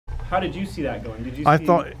How did you see that going? Did you? I see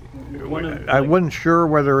thought one of, I wasn't sure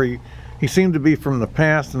whether he seemed to be from the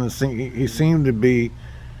past, and he seemed to be.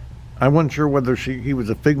 I wasn't sure whether he was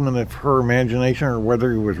a figment of her imagination or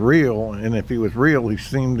whether he was real. And if he was real, he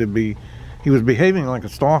seemed to be. He was behaving like a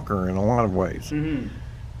stalker in a lot of ways. Mm-hmm.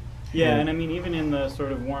 Yeah, and I mean, even in the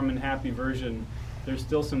sort of warm and happy version, there's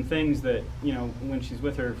still some things that, you know, when she's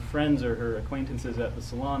with her friends or her acquaintances at the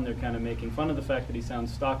salon, they're kind of making fun of the fact that he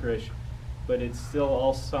sounds stalkerish, but it still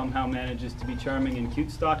all somehow manages to be charming and cute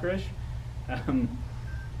stalkerish,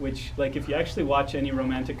 which, like, if you actually watch any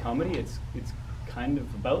romantic comedy, it's kind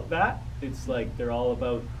of about that. It's like they're all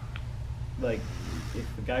about, like,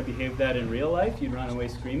 if the guy behaved that in real life, you'd run away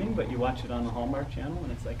screaming, but you watch it on the Hallmark Channel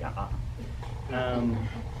and it's like,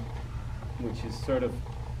 which is sort of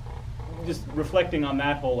just reflecting on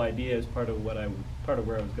that whole idea as part of where I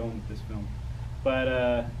was going with this film.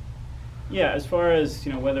 But yeah, as far as,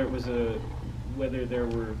 you know, whether there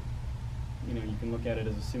were, you know, you can look at it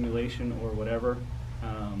as a simulation or whatever.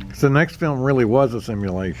 So the next film really was a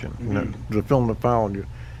simulation. Mm-hmm. You know, the film that followed you.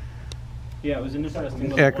 Yeah, it was an interesting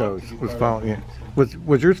little Echoes walk to be was part followed. of. Yeah.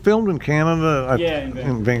 Was yours filmed in Canada? Yeah, in Vancouver.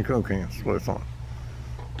 In Vancouver, okay, that's what I thought.